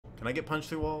Can I get punched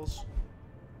through walls?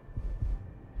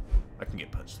 I can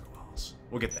get punched through walls.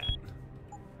 We'll get that.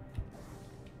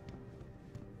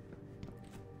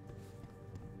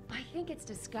 I think it's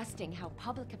disgusting how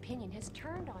public opinion has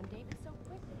turned on David so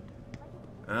quickly.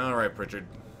 Alright, Pritchard.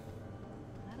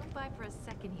 I don't buy for a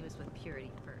second he was with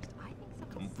Purity first. I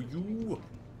think Come something. for you.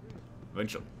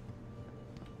 Eventually.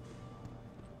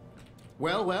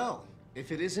 Well, well.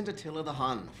 If it isn't Attila the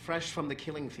Hun, fresh from the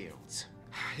killing fields.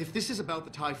 If this is about the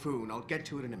typhoon, I'll get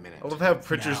to it in a minute. I love how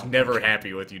Pritchard's Now, never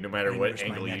happy with you, no matter what Risk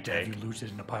my angle you neck to have take. you lose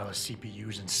it in a pile of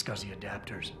CPUs and SCSI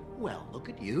adapters. Well, look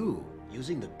at you,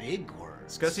 using the big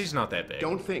words. Scuzzy's not that big.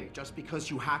 Don't think just because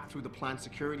you hacked through the plant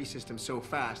security system so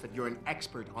fast that you're an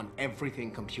expert on everything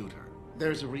computer.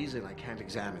 There's a reason I can't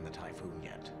examine the typhoon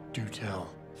yet. Do tell.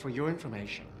 For your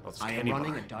information, That's I am candy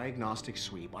running bar. a diagnostic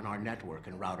sweep on our network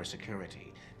and router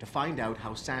security to find out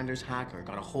how Sanders' hacker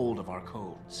got a hold of our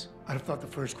codes. I'd have thought the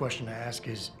first question to ask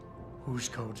is, whose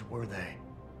codes were they?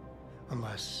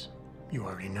 Unless you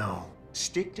already know.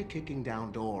 Stick to kicking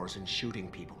down doors and shooting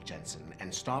people, Jensen,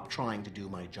 and stop trying to do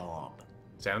my job.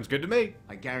 Sounds good to me.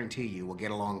 I guarantee you we'll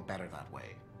get along better that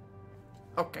way.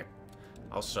 Okay.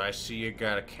 Also, I see you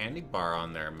got a candy bar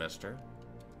on there, mister.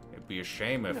 It'd be a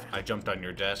shame if I jumped on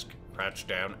your desk, crouched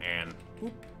down, and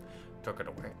whoop, took it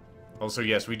away. Also,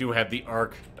 yes, we do have the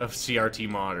arc of CRT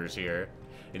modders here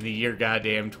in the year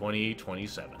goddamn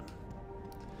 2027.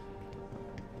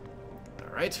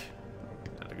 Alright.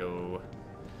 Time to go...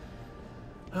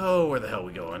 Oh, where the hell are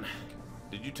we going?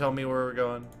 Did you tell me where we're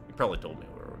going? You probably told me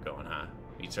where we're going, huh?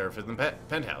 Meet Seraph in the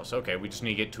penthouse. Okay, we just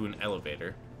need to get to an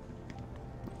elevator.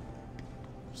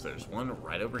 So there's one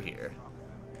right over here.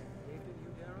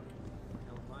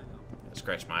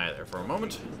 Scratch my eye there for a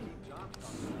moment.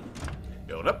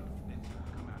 Build up.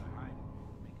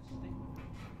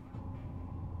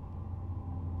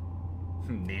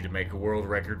 Need to make a world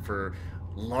record for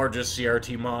largest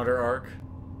CRT monitor arc.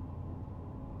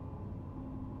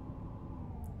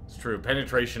 It's true.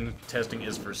 Penetration testing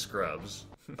is for scrubs.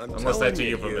 Unless that's a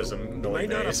euphemism. You might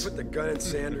not have put the gun in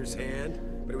Sanders' hand,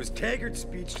 but it was Taggart's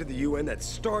speech to the UN that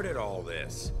started all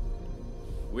this.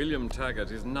 William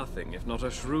Taggart is nothing if not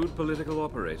a shrewd political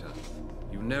operator.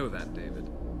 You know that, David.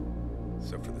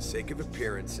 So for the sake of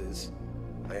appearances,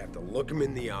 I have to look him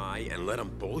in the eye and let him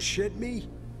bullshit me?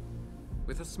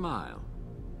 With a smile.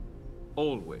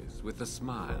 Always with a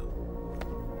smile.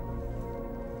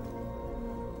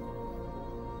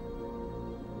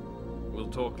 We'll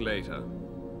talk later.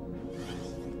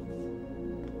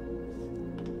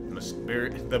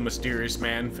 The mysterious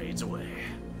man fades away.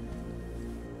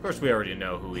 Of course, we already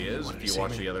know who he is if you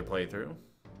watch the other playthrough.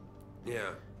 Yeah.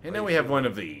 And now we have one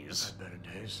of these. Better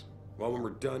days. Well, when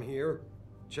we're done here,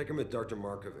 check him at Dr.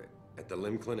 Markovic at the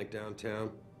limb clinic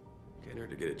downtown. Get her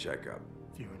to get a checkup.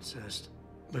 If you insist.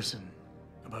 Listen,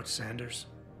 about Sanders?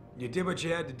 You did what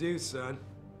you had to do, son.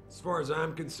 As far as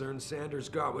I'm concerned, Sanders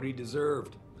got what he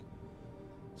deserved.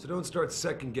 So don't start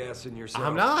second-guessing yourself.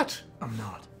 I'm not. I'm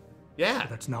not. Yeah. But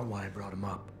that's not why I brought him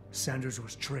up. Sanders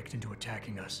was tricked into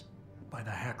attacking us by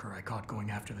the hacker I caught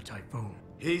going after the typhoon.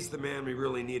 He's the man we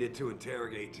really needed to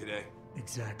interrogate today.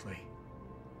 Exactly.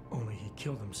 Only he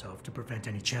killed himself to prevent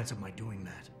any chance of my doing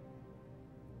that.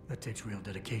 That takes real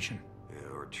dedication.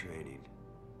 Yeah, or training.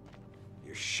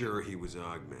 You're sure he was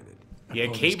augmented? He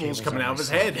had cables coming out of his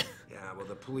head. Yeah, well,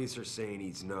 the police are saying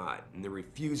he's not, and they're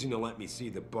refusing to let me see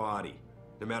the body,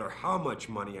 no matter how much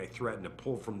money I threaten to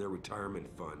pull from their retirement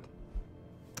fund.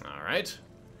 All right.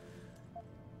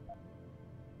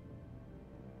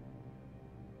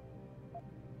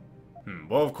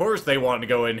 Well, of course they wanted to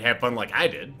go in and have fun like I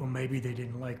did. Well, maybe they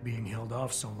didn't like being held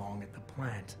off so long at the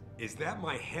plant. Is that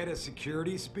my head of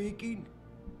security speaking?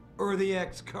 Or the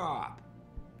ex-cop?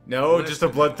 No, just a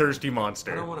Listen, bloodthirsty I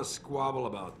monster. don't want to squabble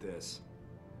about this.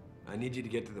 I need you to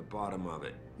get to the bottom of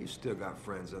it. You've still got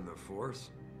friends on the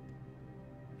force.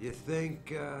 You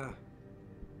think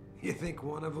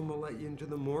one of them will let you into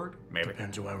the morgue? Maybe.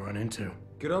 Depends who I run into.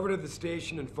 Get over to the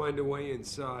station and find a way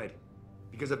inside.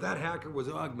 Because if that hacker was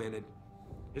augmented,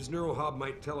 his neural hub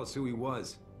might tell us who he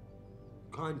was.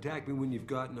 Contact me when you've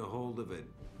gotten a hold of it.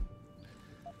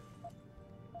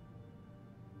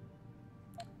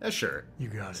 Sure. You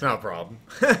got It's it. not a problem.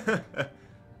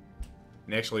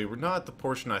 And actually, we're not the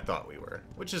portion I thought we were,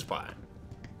 which is fine.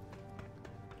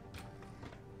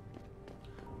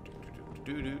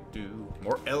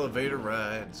 More elevator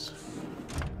rides.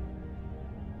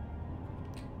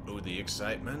 Oh, the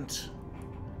excitement.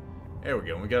 There we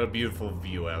go. We got a beautiful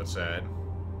view outside.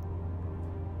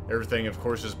 Everything, of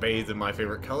course, is bathed in my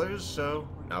favorite colors, so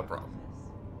no problem.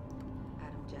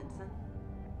 Adam Jensen?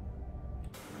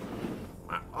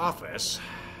 My office.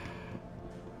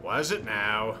 Was it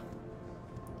now?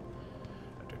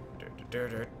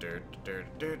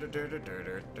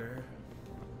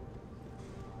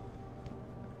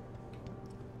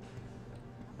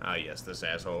 Ah, yes, this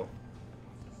asshole.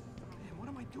 Man, what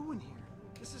am I doing here?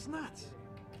 This is nuts.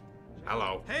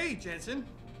 Hello. Hey, Jensen.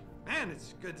 Man,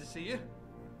 it's good to see you.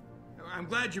 I'm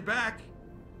glad you're back.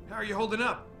 How are you holding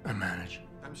up? I manage.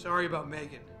 I'm sorry about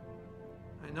Megan.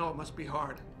 I know it must be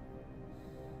hard.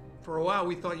 For a while,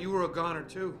 we thought you were a goner,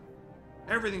 too.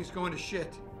 Everything's going to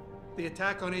shit. The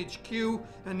attack on HQ,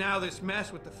 and now this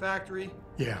mess with the factory.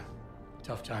 Yeah,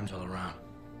 tough times all around.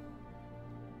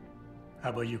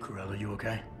 How about you, Corella? You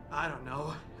okay? I don't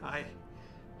know. I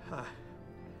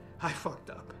fucked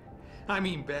up. I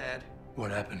mean bad.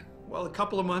 What happened? Well, a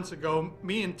couple of months ago,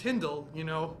 me and Tyndall, you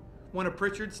know, one of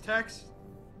Pritchard's techs,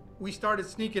 we started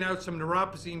sneaking out some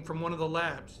neuropozyne from one of the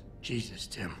labs. Jesus,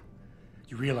 Tim.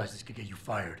 You realize this could get you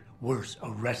fired. Worse,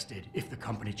 arrested if the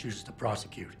company chooses to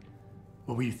prosecute.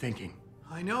 What were you thinking?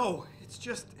 I know.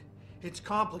 It's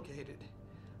complicated.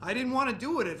 I didn't want to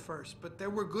do it at first, but there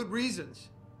were good reasons.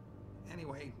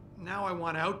 Anyway, now I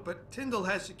want out, but Tyndall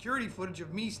has security footage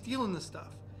of me stealing the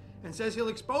stuff and says he'll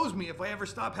expose me if I ever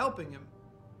stop helping him.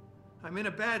 I'm in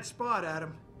a bad spot,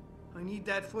 Adam. I need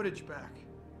that footage back.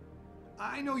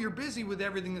 I know you're busy with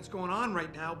everything that's going on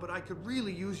right now, but I could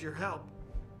really use your help.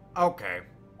 Okay.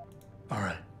 All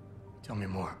right. Tell me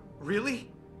more.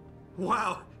 Really?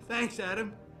 Wow. Thanks,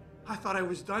 Adam. I thought I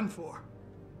was done for.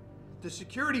 The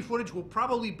security footage will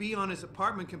probably be on his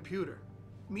apartment computer.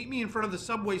 Meet me in front of the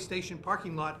subway station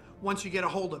parking lot once you get a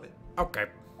hold of it. Okay.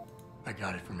 I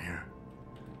got it from here.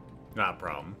 Not a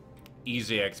problem.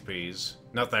 Easy XPs.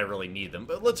 Not that I really need them,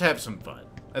 but let's have some fun.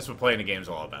 That's what playing the game's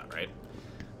all about, right?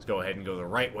 Let's go ahead and go the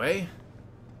right way.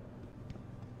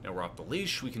 Now we're off the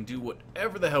leash. We can do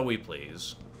whatever the hell we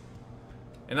please.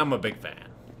 And I'm a big fan.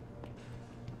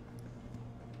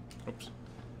 Oops.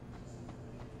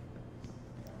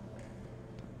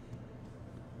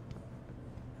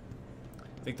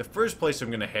 I think the first place I'm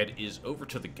going to head is over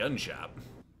to the gun shop.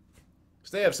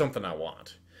 Because they have something I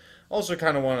want. Also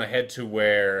kind of want to head to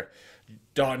where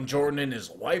Don Jordan and his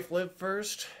wife live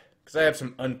first. Because I have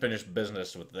some unfinished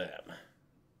business with them.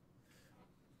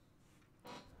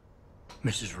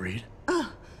 Mrs. Reed?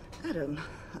 Oh, Adam,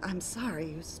 I'm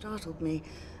sorry you startled me.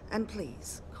 And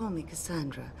please, call me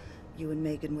Cassandra. You and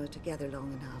Megan were together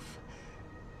long enough.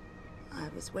 I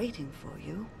was waiting for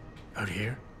you. Out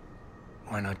here?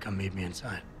 Why not come meet me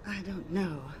inside? I don't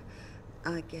know.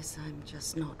 I guess I'm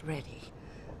just not ready.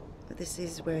 This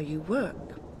is where you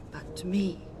work, but to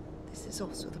me, this is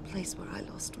also the place where I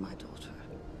lost my daughter.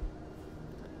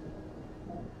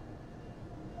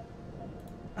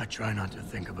 I try not to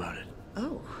think about it.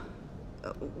 Oh.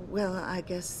 Well, I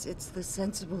guess it's the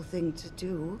sensible thing to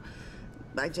do.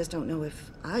 I just don't know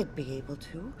if I'd be able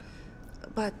to.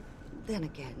 But then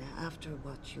again, after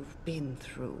what you've been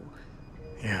through...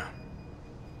 Yeah.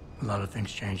 A lot of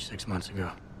things changed 6 months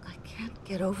ago. I can't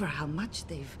get over how much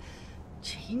they've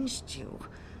changed you.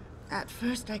 At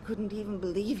first, I couldn't even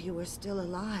believe you were still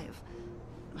alive.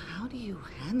 How do you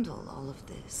handle all of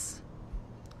this?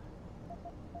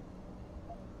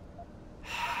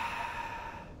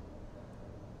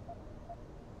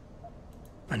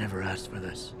 I never asked for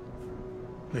this.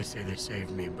 They say they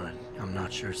saved me, but I'm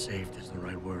not sure saved is the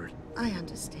right word. I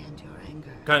understand your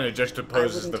anger. Kind of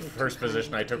juxtaposes the first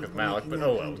position I took with Malik, but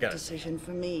oh well, we gotta see. Decision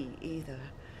for me either.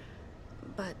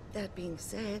 But that being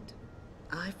said,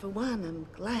 I for one am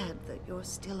glad that you're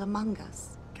still among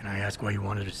us. Can I ask why you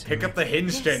wanted to see Pick me? up the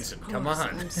hinge, Yes, Jensen. of Come course,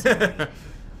 on. I'm sorry.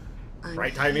 I'm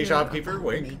Right, tiny here shopkeeper, about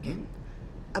wink. Megan,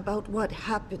 about what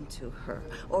happened to her,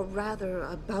 or rather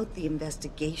about the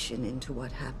investigation into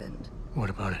what happened. What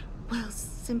about it? Well,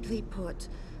 simply put,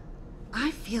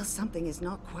 I feel something is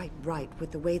not quite right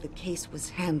with the way the case was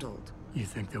handled. You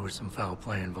think there was some foul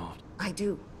play involved? I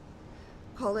do.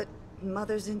 Call it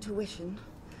mother's intuition.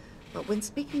 But when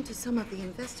speaking to some of the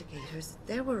investigators,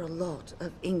 there were a lot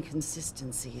of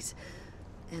inconsistencies.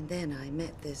 And then I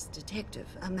met this detective,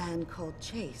 a man called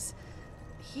Chase.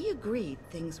 He agreed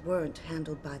things weren't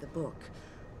handled by the book,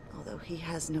 although he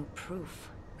has no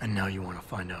proof. And now you want to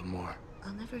find out more?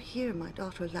 I'll never hear my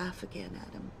daughter laugh again,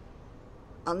 Adam.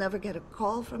 I'll never get a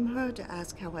call from her to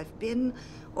ask how I've been,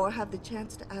 or have the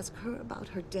chance to ask her about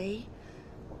her day.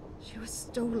 She was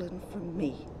stolen from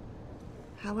me.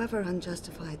 However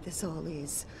unjustified this all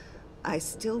is, I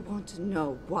still want to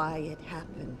know why it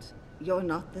happened. You're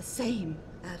not the same,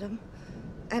 Adam.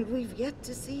 And we've yet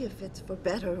to see if it's for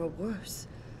better or worse.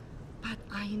 But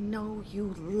I know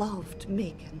you loved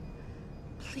Megan.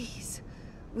 Please,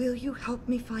 will you help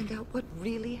me find out what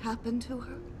really happened to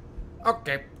her?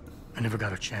 Okay. I never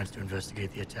got a chance to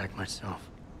investigate the attack myself.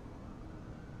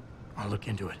 I'll look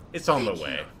into it. It's on the Thank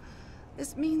way. you.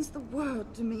 This means the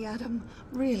world to me, Adam.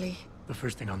 Really. The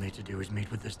first thing I'll need to do is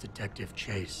meet with this detective,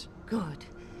 Chase. Good.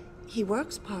 He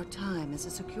works part-time as a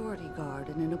security guard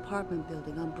in an apartment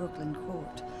building on Brooklyn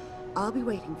Court. I'll be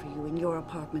waiting for you in your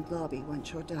apartment lobby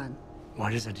once you're done.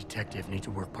 Why does a detective need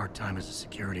to work part-time as a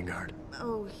security guard?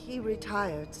 Oh, he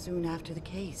retired soon after the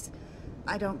case.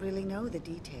 I don't really know the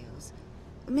details.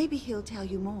 Maybe he'll tell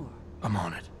you more. I'm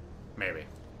on it. Maybe.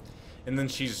 And then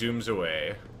she zooms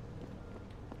away.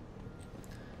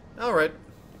 Alright.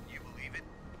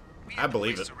 I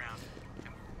believe it.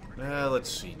 Let's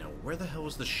see. Now, where the hell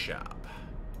was the shop?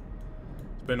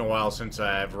 It's been a while since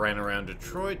I've ran around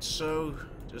Detroit, so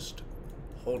just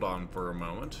hold on for a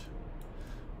moment.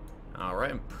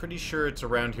 Alright, I'm pretty sure it's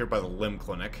around here by the limb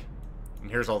clinic. And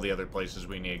here's all the other places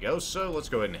we need to go, so let's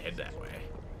go ahead and head that way.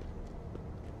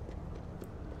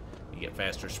 You get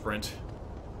faster sprint.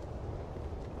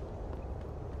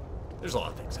 There's a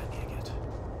lot of things I need to get.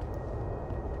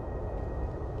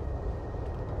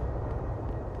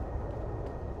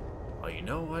 Oh, you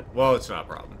know what? Well, it's not a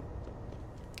problem.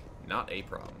 Not a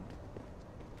problem.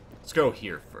 Let's go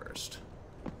here first.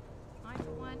 I,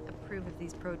 for one, approve of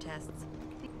these protests.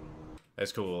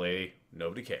 That's cool, lady.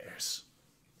 Nobody cares.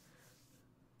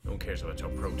 No one cares about your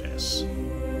protests.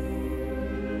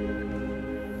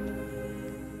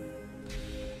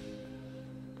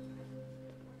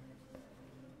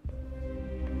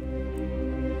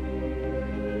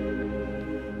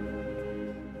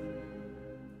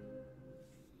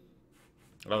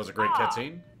 That was a great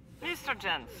cutscene. Mr.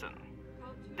 Jensen,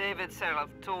 David Seraph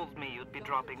told me you'd be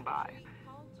dropping by.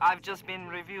 I've just been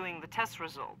reviewing the test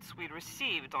results we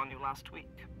received on you last week.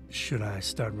 Should I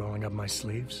start rolling up my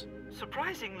sleeves?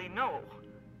 Surprisingly, no.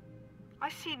 I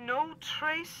see no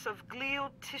trace of glial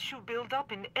tissue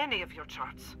buildup in any of your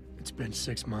charts. It's been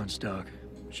 6 months, Doc.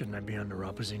 Shouldn't I be on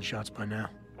neuropozyne shots by now?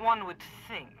 One would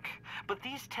think, but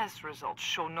these test results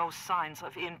show no signs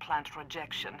of implant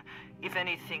rejection. If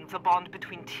anything, the bond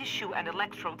between tissue and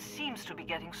electrodes seems to be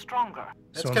getting stronger.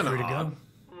 That's so I'm kind free of to odd.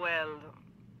 go? Well,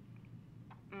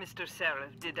 Mr.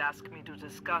 Seraph did ask me to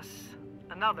discuss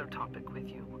another topic with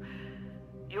you.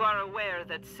 You are aware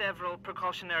that several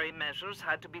precautionary measures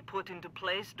had to be put into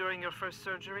place during your first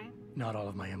surgery? Not all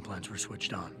of my implants were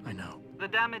switched on, I know. The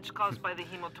damage caused by the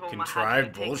hematoma had to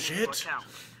Contrived be taken bullshit? into account.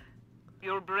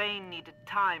 Your brain needed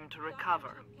time to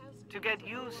recover, to get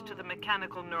used to the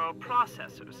mechanical neural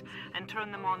processors and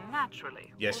turn them on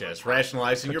naturally. Yes, yes,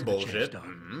 rationalizing Cut your to the chase, bullshit. Doc.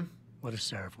 What does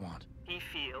Seraph want? He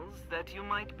feels that you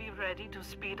might be ready to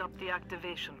speed up the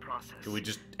activation process. Can we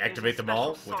just using activate them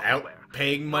all special without software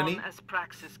paying money? known as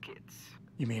Praxis Kits.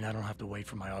 You mean I don't have to wait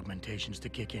for my augmentations to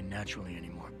kick in naturally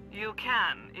anymore? You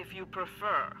can, if you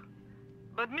prefer.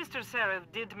 But Mr.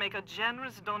 Seraph did make a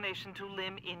generous donation to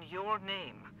LIM in your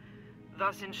name,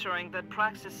 thus ensuring that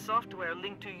Praxis software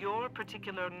linked to your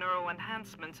particular neuro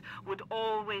enhancements would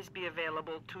always be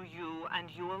available to you and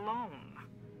you alone.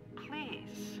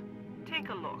 Please, take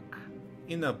a look.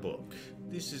 In a book.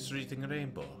 This is reading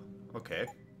Rainbow. Okay.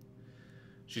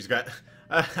 She's got...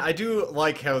 I do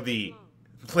like how the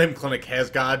Limb Clinic has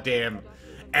goddamn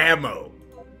ammo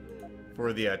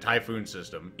for the Typhoon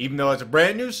system. Even though it's a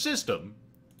brand new system,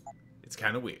 it's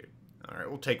kind of weird. Alright,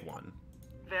 we'll take one.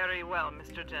 Very well,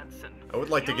 Mr. Jensen. I would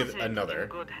like to Use get it another. in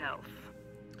good health.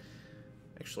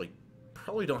 Actually,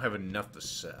 probably don't have enough to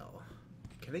sell.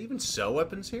 Can I even sell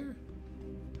weapons here?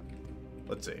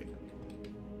 Let's see.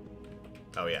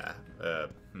 Oh yeah.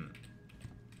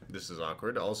 This is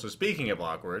awkward. Also, speaking of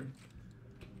awkward.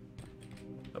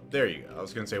 Oh, there you go. I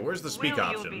was gonna say, where's the speak Will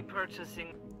option? you be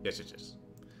purchasing? Yes, yes, yes.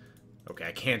 Okay,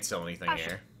 I can't sell anything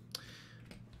here.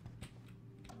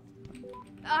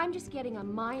 I'm just getting a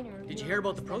minor. Did you hear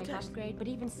about the prosthetic protest? upgrade, but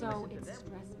even so, it's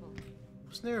stressful.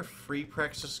 Wasn't there a free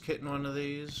Praxis kit in one of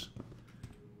these?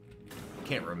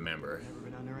 Can't remember. Never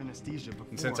been under anesthesia before.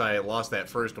 And since I lost that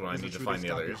first one, I Is it need to true find they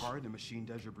the stop you others. hard, the machine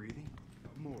does your breathing?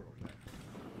 More or less.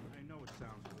 I know it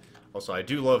sounds weird. Also, I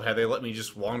do love how they let me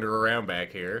just wander around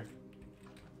back here.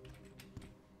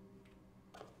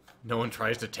 No one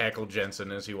tries to tackle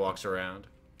Jensen as he walks around.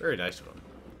 Very nice of him.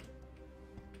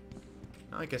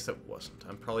 I guess that wasn't.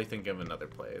 I'm probably thinking of another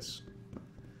place.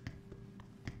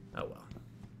 Oh well.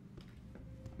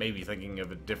 Maybe thinking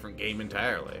of a different game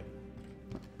entirely.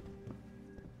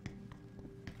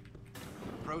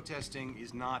 Protesting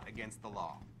is not against the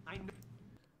law. I know.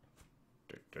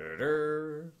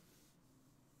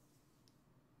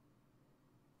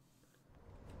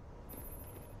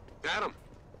 Adam,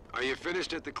 are you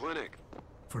finished at the clinic?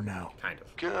 For now. Kind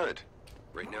of. Good.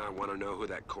 Right now I want to know who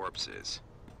that corpse is.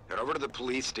 Head over to the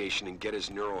police station and get his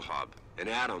neural hub. And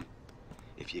Adam,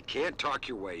 if you can't talk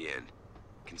your way in,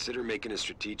 consider making a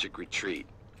strategic retreat.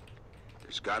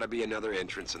 There's gotta be another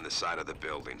entrance in the side of the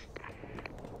building.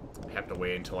 Have to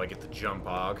wait until I get the jump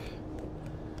hog.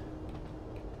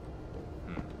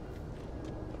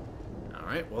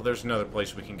 Alright, well there's another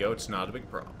place we can go. It's not a big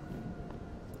problem.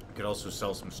 We could also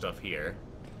sell some stuff here.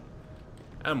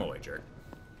 I'm a wager.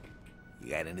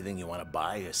 You got anything you want to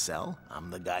buy or sell?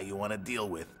 I'm the guy you want to deal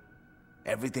with.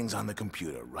 Everything's on the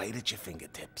computer, right at your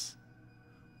fingertips.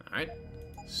 Alright.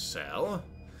 Sell.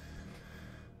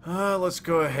 Let's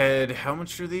go ahead. How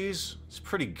much are these? It's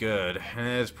pretty good.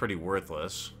 It's pretty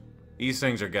worthless. These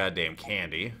things are goddamn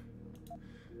candy.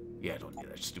 Yeah, I don't need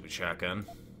that stupid shotgun.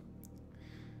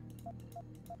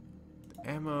 The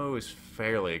ammo is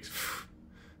fairly...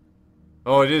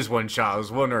 Oh, it is one shot. I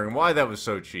was wondering why that was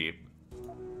so cheap.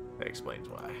 That explains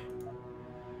why.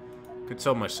 Could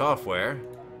sell my software.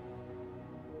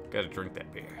 Gotta drink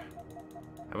that beer.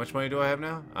 How much money do I have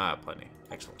now? Ah, plenty.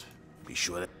 Excellent. Be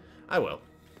sure that... I will.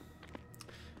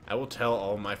 I will tell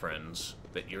all my friends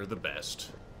that you're the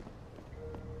best.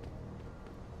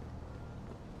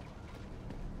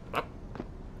 Up.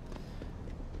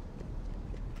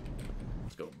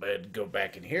 Let's go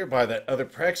back in here, buy that other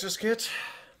Praxis kit.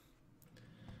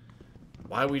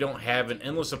 Why we don't have an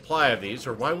endless supply of these,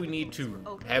 or why we need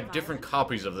to have different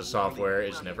copies of the software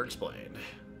is never explained.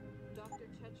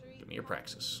 Give me your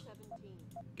Praxis.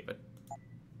 Give it.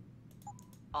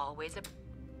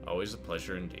 Always a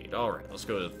pleasure indeed. Alright, let's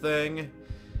go to the thing.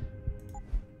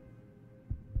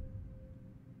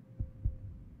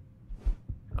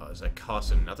 Oh, does that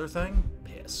cost another thing?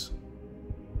 Piss.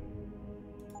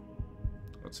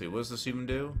 Let's see, what does this even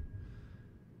do?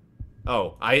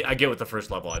 Oh, I get with the first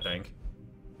level, I think.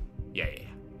 Yeah.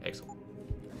 Excellent.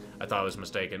 I thought I was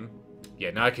mistaken.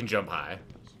 Yeah, now I can jump high.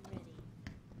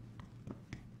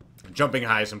 Jumping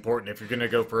high is important if you're gonna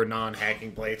go for a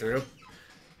non-hacking playthrough.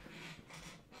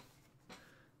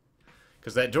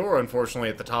 Because that door, unfortunately,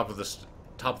 at the top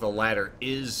of the ladder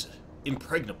is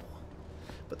impregnable.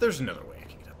 But there's another way I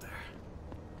can get up there.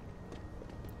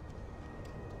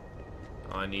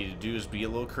 All I need to do is be a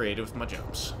little creative with my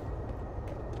jumps.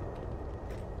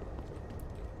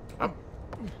 Up.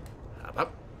 Hop,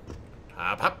 hop.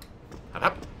 Hop, hop. Hop,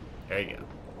 hop. There you go.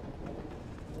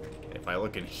 If I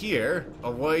look in here,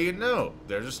 oh, well, you know,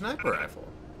 there's a sniper rifle.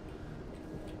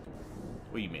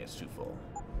 What do you mean it's too full?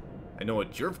 I know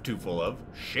what you're too full of.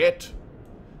 Shit!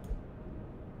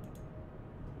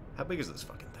 How big is this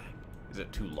fucking thing? Is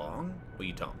it too long? What are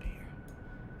you telling me here?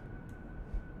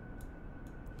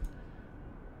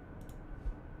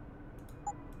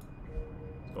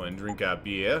 Let's go ahead and drink a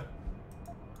beer.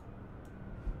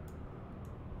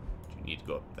 Do you need to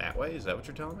go up that way? Is that what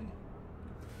you're telling me?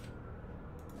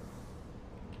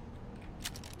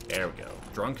 There we go.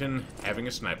 Drunken, having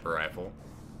a sniper rifle.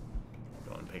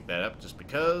 Go and pick that up just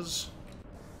because.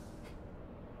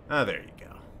 Ah, there you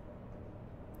go.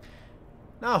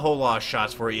 Not a whole lot of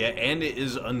shots for it yet, and it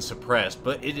is unsuppressed,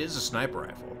 but it is a sniper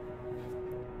rifle.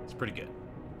 It's pretty good.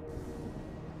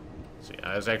 See,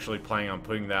 I was actually planning on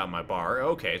putting that on my bar.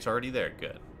 Okay, it's already there.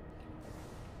 Good.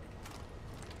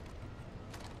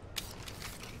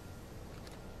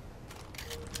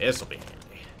 This'll be handy.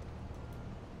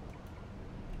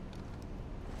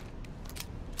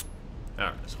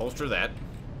 Alright, let's holster that.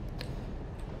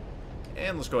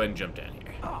 And let's go ahead and jump down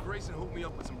here. Grayson hooked me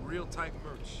up with some real tight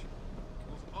merch.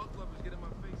 Those ug lovers get in my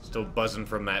face. Still buzzing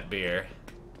from that beer.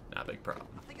 Not a big problem.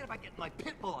 I'm thinking about getting my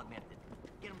pit bull augmented.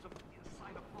 Get him some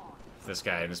inside a farm. This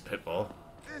guy and his pit bull.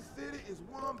 This city is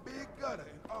one big gutter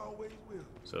and always will.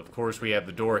 So of course we have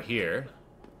the door here.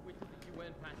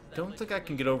 Don't think I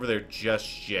can get over there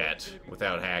just yet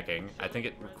without hacking. I think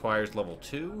it requires level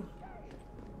 2.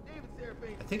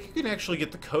 I think you can actually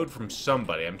get the code from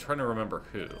somebody. I'm trying to remember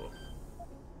who.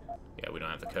 Yeah, we don't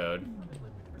have the code.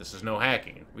 This is no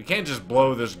hacking. We can't just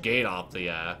blow this gate off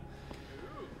the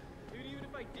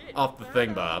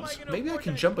thing bobs. Maybe I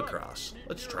can jump across.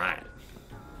 Let's try it.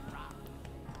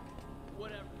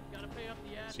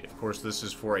 See, of course this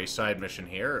is for a side mission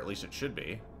here, or at least it should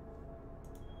be.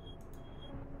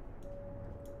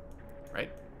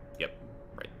 Right? Yep.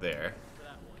 Right there.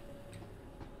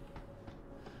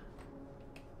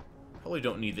 Probably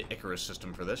don't need the Icarus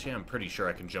system for this. Yeah, I'm pretty sure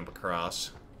I can jump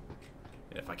across.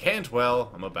 And if I can't,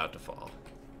 well, I'm about to fall.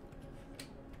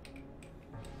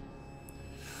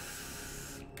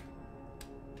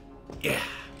 Yeah,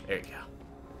 there you go.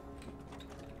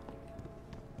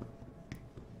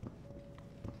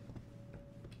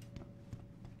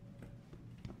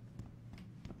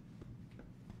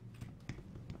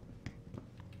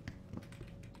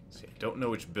 See, I don't know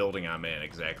which building I'm in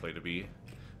exactly, to be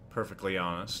perfectly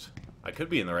honest. I could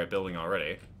be in the right building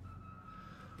already.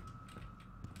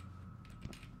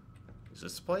 Is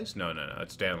this the place? No, no, no.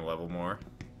 It's down a level more.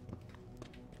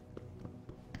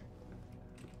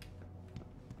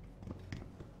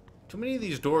 Too many of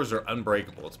these doors are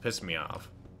unbreakable. It's pissing me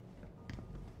off.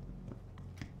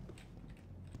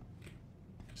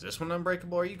 Is this one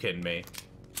unbreakable? Are you kidding me?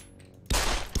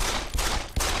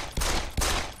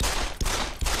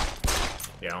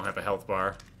 Yeah, I don't have a health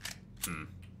bar.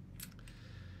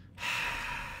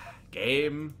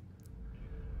 Game.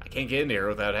 I can't get in here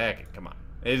without hacking. Come on.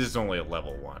 It is only a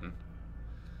level 1.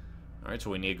 Alright, so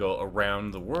we need to go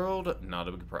around the world. Not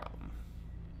a big problem.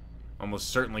 Almost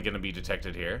certainly going to be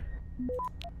detected here.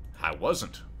 I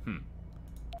wasn't.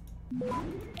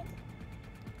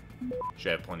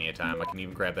 Should have plenty of time. I can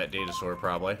even grab that data sword,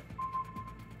 probably.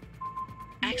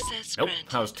 Access Nope,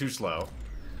 granted. I was too slow.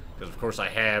 Because, of course, I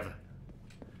have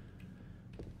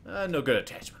no good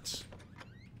attachments.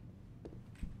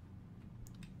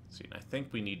 See, and I think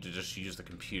we need to just use the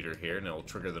computer here, and it'll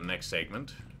trigger the next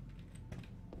segment.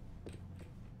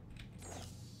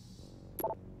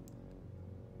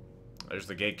 There's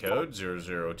the gate code,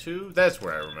 002. That's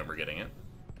where I remember getting it.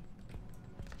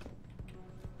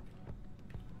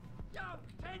 Yo,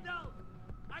 Kendall!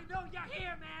 I know you're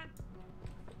here, man!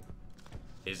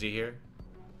 Is he here?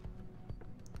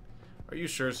 Are you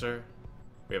sure, sir?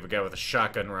 We have a guy with a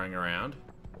shotgun running around.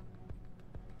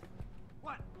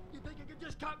 What? You think you can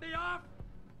just cut me off?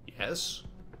 Yes.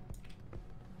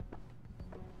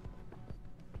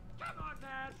 Come on,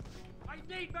 man! I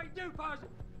need my new person!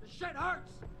 The shit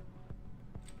hurts!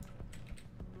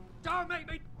 Don't make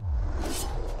me...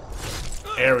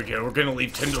 There we go. We're gonna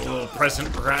leave Tyndall a little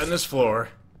present right on this floor.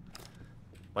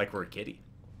 Like we're a kitty.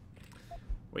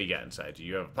 What you got inside you?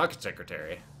 You have a pocket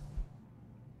secretary.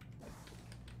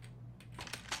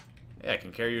 Yeah, I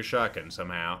can carry your shotgun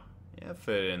somehow. Yeah,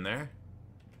 fit it in there.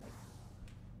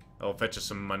 I'll fetch us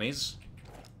some monies.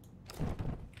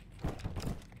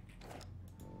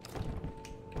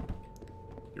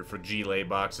 Your fragile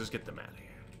boxes, get them out of here.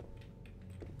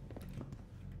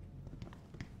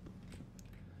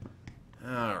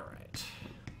 Alright.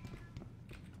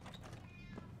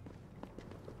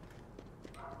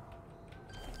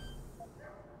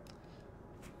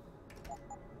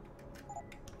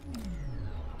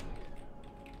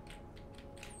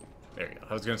 There you go.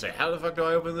 I was gonna say, how the fuck do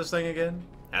I open this thing again?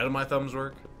 How do my thumbs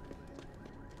work?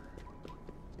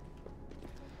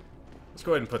 Let's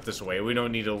go ahead and put this away. We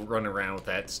don't need to run around with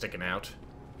that sticking out.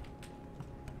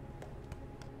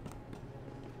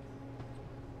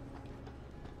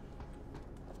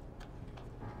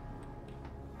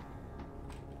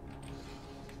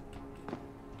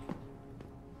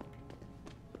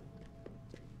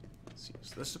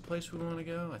 Is this the place we want to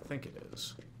go? I think it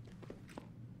is.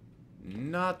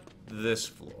 Not this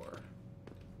floor.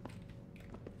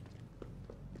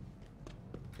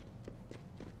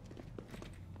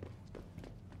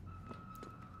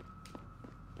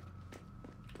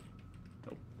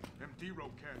 Nope. Them D-Row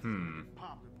cats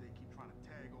pop if they keep trying to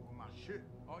tag over my shit.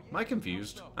 Am I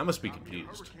confused? I must be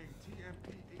confused.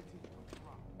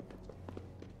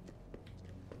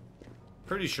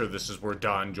 Pretty sure this is where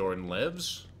Don Jordan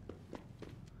lives.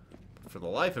 For the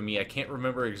life of me, I can't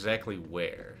remember exactly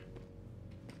where.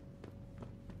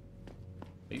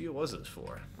 Maybe it was this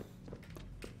floor.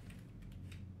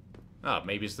 Ah,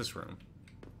 maybe it's this room.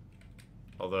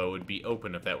 Although it would be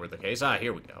open if that were the case. Ah,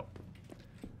 here we go.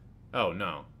 Oh,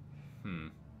 no.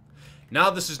 Now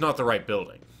this is not the right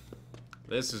building.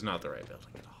 This is not the right building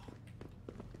at all.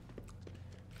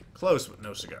 Close, but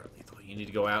no cigar lethal. You need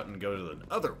to go out and go to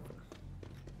the other one.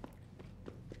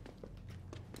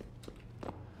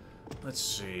 Let's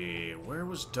see, where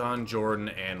was Don Jordan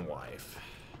and wife?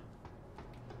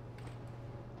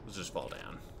 Let's just fall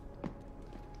down.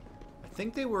 I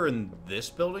think they were in this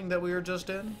building that we were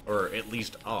just in, or at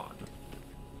least on.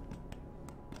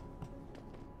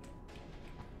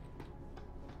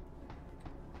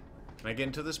 Can I get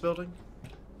into this building?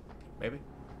 Maybe,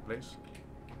 please.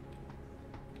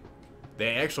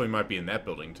 They actually might be in that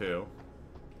building too.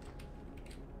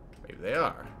 Maybe they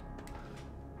are.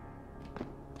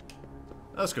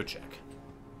 Let's go check.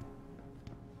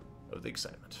 Oh, the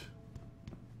excitement.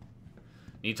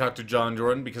 Need to talk to John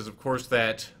Jordan because, of course,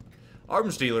 that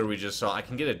arms dealer we just saw, I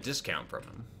can get a discount from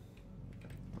him.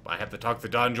 But I have to talk to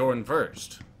Don Jordan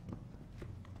first.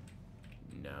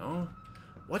 No?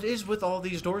 What is with all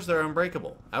these doors that are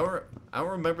unbreakable? I don't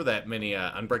remember that many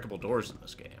unbreakable doors in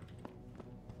this game.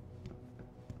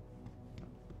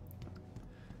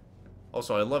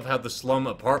 Also, I love how the slum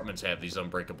apartments have these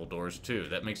unbreakable doors, too.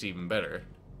 That makes it even better.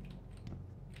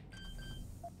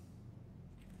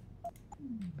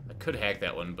 I could hack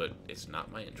that one, but it's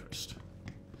not my interest.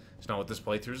 It's not what this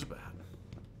playthrough is about.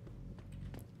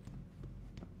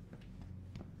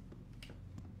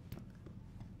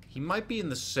 He might be in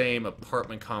the same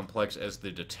apartment complex as the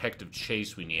Detective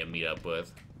Chase we need to meet up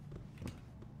with.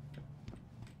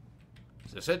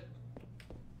 Is this it?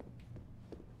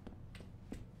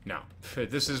 No.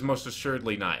 This is most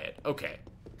assuredly not it. Okay.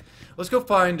 Let's go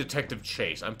find Detective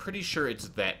Chase. I'm pretty sure it's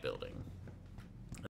that building.